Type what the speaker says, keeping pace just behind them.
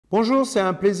Bonjour, c'est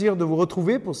un plaisir de vous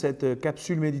retrouver pour cette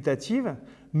capsule méditative.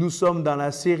 Nous sommes dans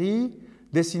la série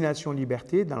Destination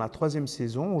Liberté, dans la 3e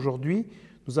saison. Aujourd'hui,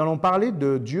 nous allons parler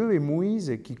de Dieu et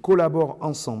Moïse qui collaborent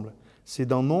ensemble. C'est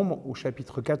dans Nombres au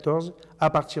chapitre 14, à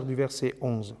partir du verset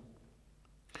 11.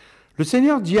 Le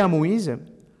Seigneur dit à Moïse,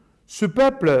 « Ce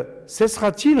peuple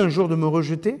cessera-t-il un jour de me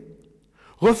rejeter?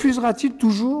 Refusera-t-il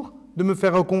toujours de me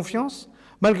faire confiance,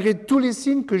 malgré tous les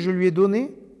signes que je lui ai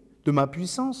donnés de ma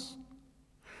puissance?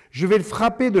 Je vais le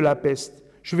frapper de la peste,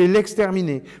 je vais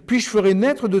l'exterminer, puis je ferai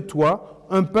naître de toi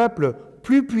un peuple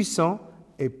plus puissant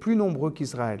et plus nombreux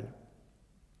qu'Israël. »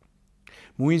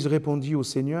 Moïse répondit au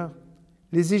Seigneur,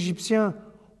 « Les Égyptiens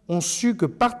ont su que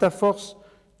par ta force,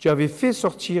 tu avais fait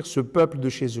sortir ce peuple de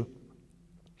chez eux.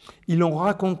 Ils l'ont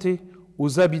raconté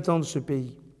aux habitants de ce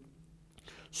pays.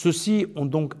 Ceux-ci ont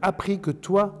donc appris que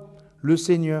toi, le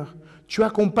Seigneur, tu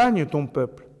accompagnes ton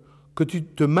peuple, que tu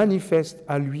te manifestes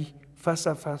à lui face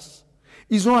à face.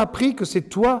 Ils ont appris que c'est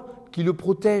toi qui le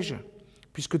protèges,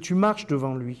 puisque tu marches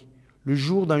devant lui, le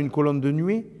jour dans une colonne de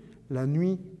nuée, la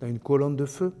nuit dans une colonne de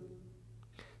feu.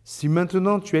 Si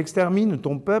maintenant tu extermines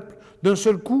ton peuple d'un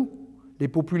seul coup, les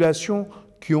populations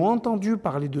qui ont entendu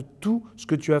parler de tout ce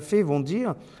que tu as fait vont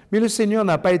dire « Mais le Seigneur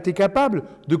n'a pas été capable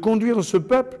de conduire ce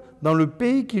peuple dans le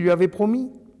pays qu'il lui avait promis.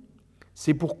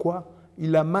 C'est pourquoi il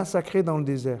l'a massacré dans le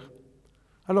désert.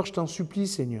 Alors je t'en supplie,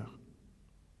 Seigneur,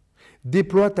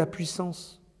 déploie ta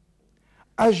puissance.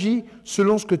 Agis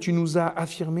selon ce que tu nous as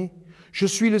affirmé. Je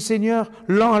suis le Seigneur,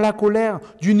 lent à la colère,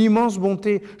 d'une immense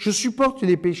bonté. Je supporte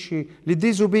les péchés, les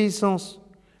désobéissances,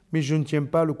 mais je ne tiens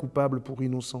pas le coupable pour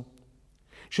innocent.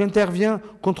 J'interviens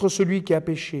contre celui qui a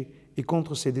péché et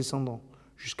contre ses descendants,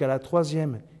 jusqu'à la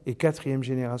 3e et 4e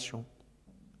génération.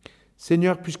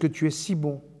 Seigneur, puisque tu es si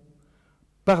bon,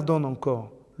 pardonne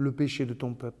encore le péché de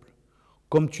ton peuple,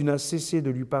 comme tu n'as cessé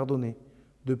de lui pardonner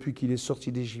depuis qu'il est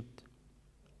sorti d'Égypte. »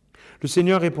 Le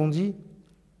Seigneur répondit,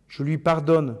 « Je lui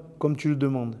pardonne comme tu le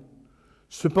demandes.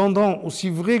 Cependant,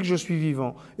 aussi vrai que je suis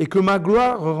vivant et que ma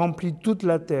gloire remplit toute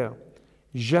la terre,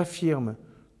 j'affirme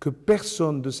que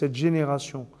personne de cette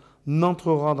génération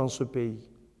n'entrera dans ce pays.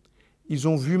 Ils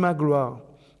ont vu ma gloire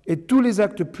et tous les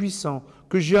actes puissants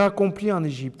que j'ai accomplis en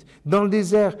Égypte, dans le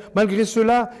désert. Malgré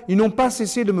cela, ils n'ont pas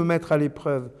cessé de me mettre à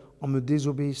l'épreuve en me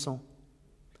désobéissant.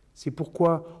 C'est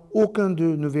pourquoi aucun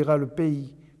d'eux ne verra le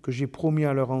pays que j'ai promis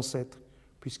à leurs ancêtres,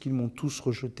 puisqu'ils m'ont tous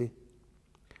rejeté.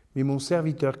 Mais mon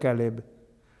serviteur Caleb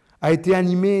a été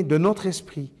animé de notre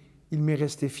esprit, il m'est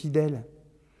resté fidèle.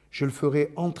 Je le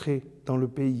ferai entrer dans le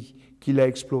pays qu'il a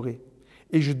exploré,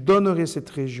 et je donnerai cette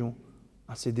région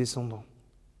à ses descendants.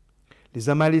 Les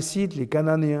Amalécites, les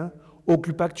Cananéens,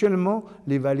 occupent actuellement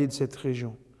les vallées de cette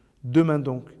région. Demain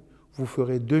donc, vous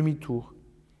ferez demi-tour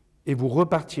et vous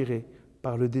repartirez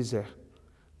par le désert,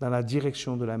 dans la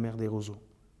direction de la mer des roseaux. »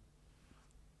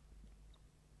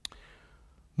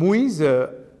 Moïse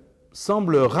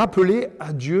semble rappeler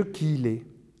à Dieu qui il est.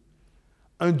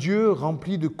 Un Dieu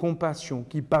rempli de compassion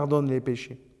qui pardonne les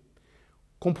péchés.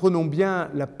 Comprenons bien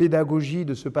la pédagogie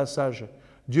de ce passage.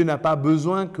 Dieu n'a pas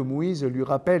besoin que Moïse lui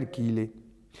rappelle qui il est.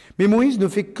 Mais Moïse ne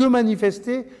fait que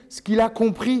manifester ce qu'il a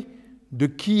compris de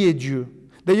qui est Dieu.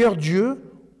 D'ailleurs, Dieu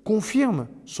confirme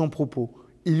son propos.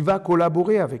 Il va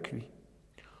collaborer avec lui.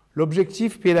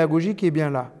 L'objectif pédagogique est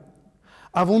bien là.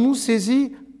 Avons-nous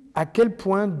saisi à quel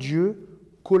point Dieu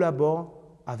collabore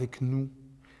avec nous?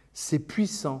 C'est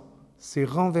puissant, c'est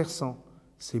renversant,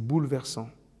 c'est bouleversant.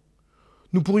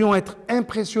 Nous pourrions être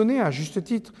impressionnés à juste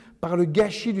titre par le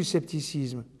gâchis du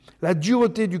scepticisme, la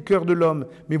dureté du cœur de l'homme.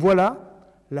 Mais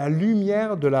voilà la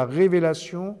lumière de la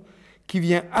révélation qui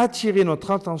vient attirer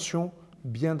notre attention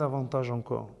bien davantage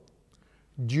encore.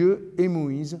 Dieu et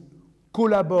Moïse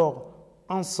collaborent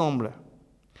ensemble.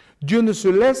 Dieu ne se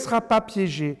laissera pas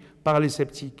piéger par les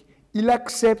sceptiques. Il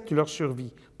accepte leur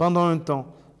survie pendant un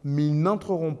temps, mais ils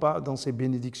n'entreront pas dans ses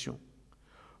bénédictions.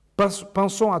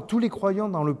 Pensons à tous les croyants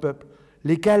dans le peuple,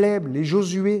 les Caleb, les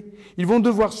Josué. Ils vont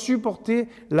devoir supporter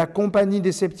la compagnie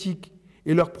des sceptiques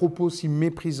et leurs propos si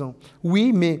méprisants.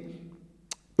 Oui, mais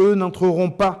eux n'entreront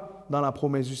pas dans la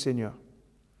promesse du Seigneur.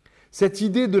 Cette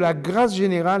idée de la grâce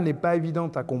générale n'est pas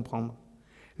évidente à comprendre.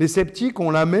 Les sceptiques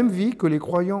ont la même vie que les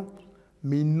croyants,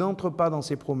 mais ils n'entrent pas dans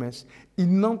ses promesses.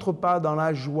 Ils n'entrent pas dans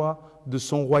la joie de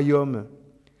son royaume.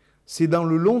 C'est dans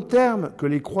le long terme que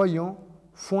les croyants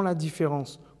font la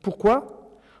différence.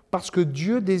 Pourquoi? Parce que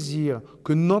Dieu désire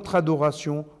que notre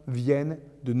adoration vienne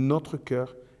de notre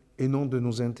cœur et non de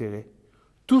nos intérêts.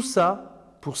 Tout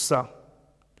ça pour ça.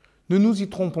 Ne nous y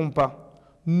trompons pas.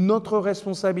 Notre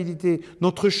responsabilité,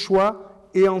 notre choix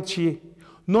est entier.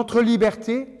 Notre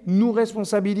liberté nous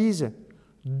responsabilise.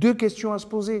 2 questions à se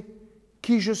poser.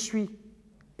 Qui je suis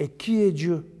et qui est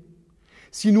Dieu.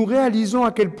 Si nous réalisons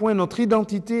à quel point notre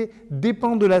identité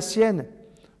dépend de la sienne,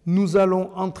 nous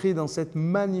allons entrer dans cette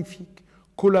magnifique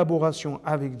collaboration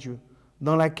avec Dieu,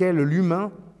 dans laquelle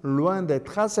l'humain, loin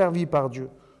d'être asservi par Dieu,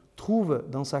 trouve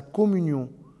dans sa communion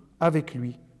avec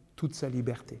lui toute sa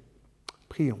liberté.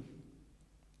 Prions.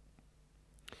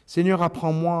 Seigneur,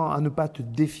 apprends-moi à ne pas te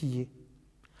défier.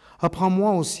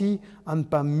 Apprends-moi aussi à ne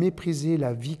pas mépriser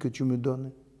la vie que tu me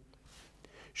donnes.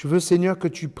 Je veux, Seigneur, que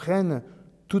tu prennes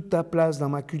toute ta place dans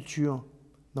ma culture,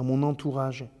 dans mon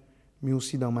entourage, mais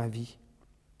aussi dans ma vie.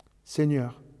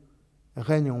 Seigneur,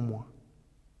 règne en moi.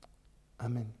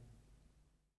 Amen.